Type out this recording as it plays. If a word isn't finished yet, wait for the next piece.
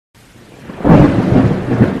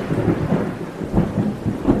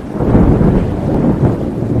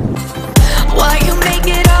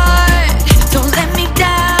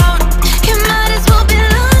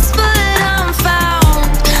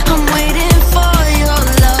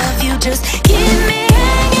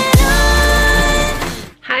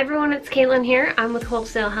Caitlyn here. I'm with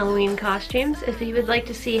Wholesale Halloween Costumes. If you would like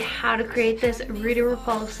to see how to create this Rita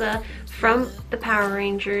Repulsa from the Power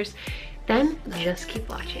Rangers, then just keep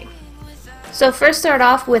watching. So first start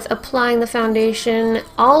off with applying the foundation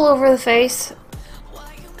all over the face,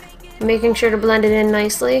 making sure to blend it in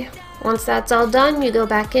nicely. Once that's all done, you go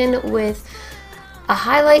back in with a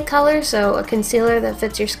highlight color, so a concealer that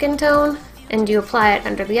fits your skin tone, and you apply it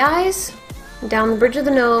under the eyes, down the bridge of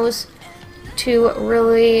the nose, to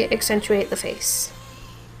really accentuate the face.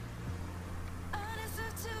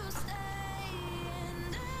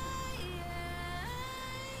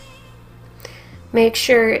 Make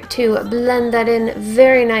sure to blend that in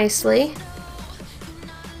very nicely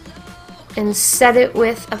and set it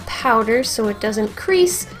with a powder so it doesn't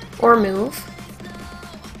crease or move.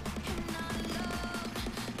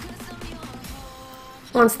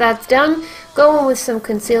 Once that's done, go in with some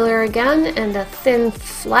concealer again and a thin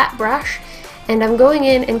flat brush, and I'm going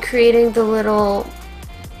in and creating the little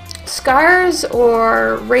scars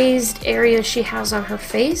or raised areas she has on her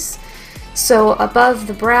face, so above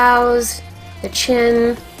the brows, the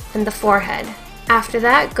chin, and the forehead. After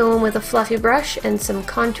that, go in with a fluffy brush and some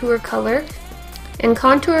contour color and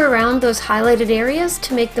contour around those highlighted areas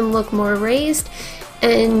to make them look more raised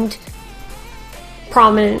and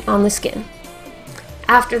prominent on the skin.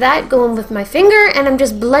 After that, go in with my finger and I'm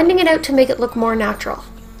just blending it out to make it look more natural.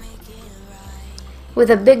 With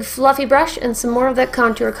a big fluffy brush and some more of that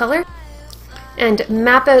contour color, and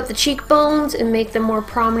map out the cheekbones and make them more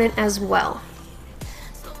prominent as well.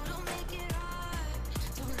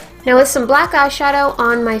 Now with some black eyeshadow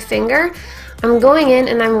on my finger, I'm going in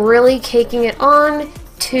and I'm really caking it on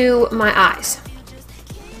to my eyes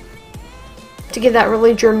to give that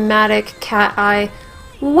really dramatic cat eye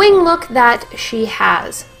wing look that she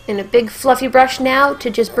has. And a big fluffy brush now to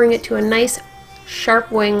just bring it to a nice sharp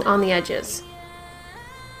wing on the edges.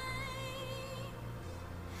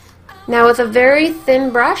 Now with a very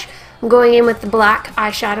thin brush, I'm going in with the black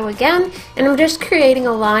eyeshadow again, and I'm just creating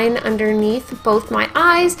a line underneath both my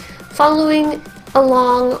eyes, following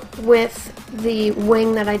along with the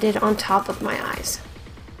wing that I did on top of my eyes,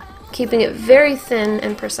 keeping it very thin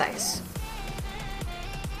and precise.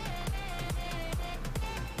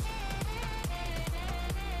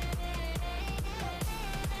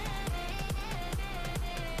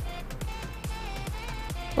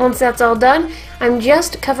 Once that's all done, I'm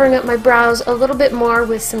just covering up my brows a little bit more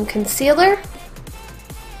with some concealer.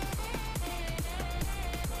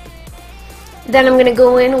 Then I'm going to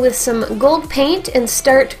go in with some gold paint and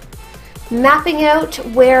start mapping out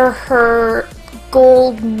where her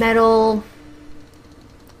gold metal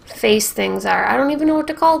face things are. I don't even know what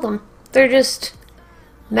to call them. They're just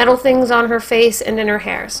metal things on her face and in her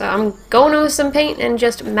hair. So I'm going in with some paint and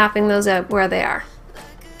just mapping those out where they are.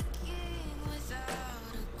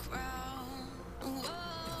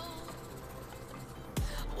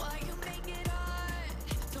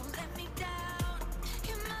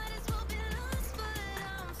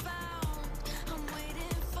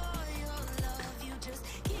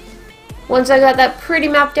 Once I got that pretty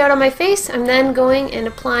mapped out on my face, I'm then going and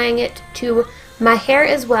applying it to my hair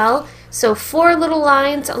as well. So 4 little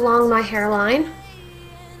lines along my hairline.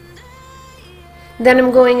 Then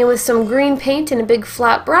I'm going in with some green paint and a big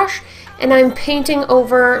flat brush, and I'm painting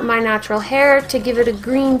over my natural hair to give it a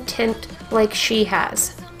green tint like she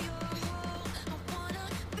has.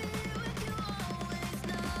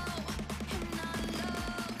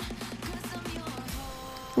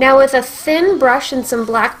 Now with a thin brush and some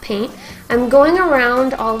black paint, I'm going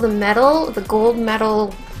around all the metal, the gold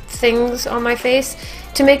metal things on my face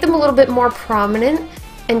to make them a little bit more prominent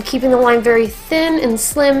and keeping the line very thin and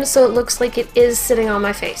slim so it looks like it is sitting on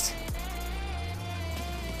my face.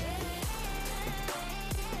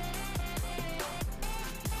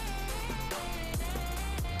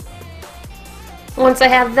 Once I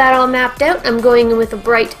have that all mapped out, I'm going in with a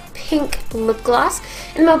bright pink lip gloss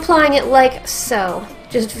and I'm applying it like so.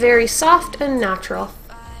 Just very soft and natural.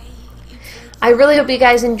 I really hope you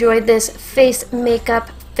guys enjoyed this face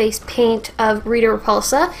makeup, face paint of Rita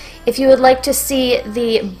Repulsa. If you would like to see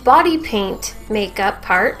the body paint makeup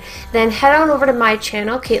part, then head on over to my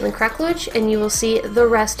channel, Caitlyn Kreklewich, and you will see the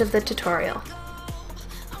rest of the tutorial.